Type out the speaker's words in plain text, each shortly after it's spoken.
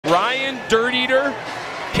Dirteater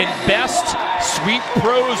can best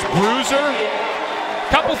SweetPro's Bruiser, a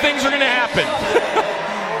couple things are going to happen.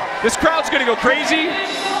 This crowd's going to go crazy.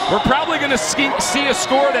 We're probably going to see a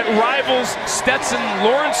score that rivals Stetson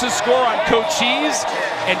Lawrence's score on Cochise,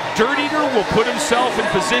 and Dirteater will put himself in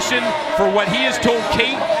position for what he has told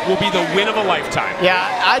Kate will be the win of a lifetime. Yeah,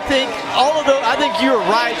 I think you're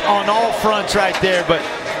right on all fronts right there, but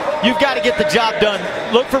you've got to get the job done.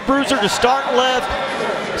 Look for Bruiser to start left.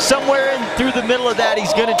 Somewhere in through the middle of that,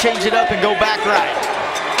 he's going to change it up and go back right.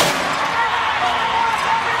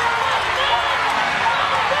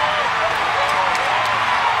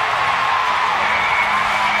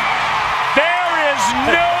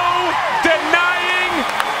 No denying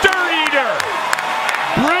Dirteater.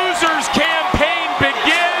 Bruiser's campaign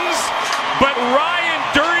begins, but Ryan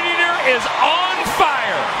Dirteater is on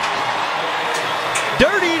fire.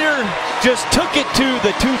 Dirteater just took it to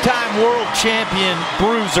the two-time world champion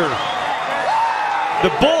Bruiser.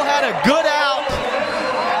 The bull had a good out.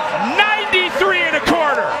 93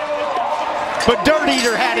 1/4. But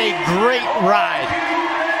Dirteater had a great ride.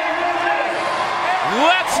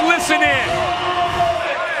 Let's listen in.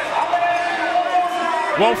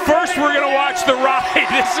 Well, first we're going to watch the ride.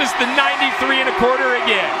 This is the 93 1/4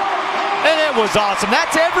 again. And it was awesome.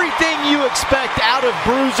 That's everything you expect out of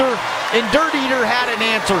Bruiser, and Dirteater had an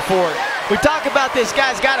answer for it. We talk about this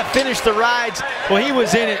guy's got to finish the rides. Well, he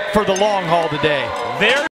was in it for the long haul today. There.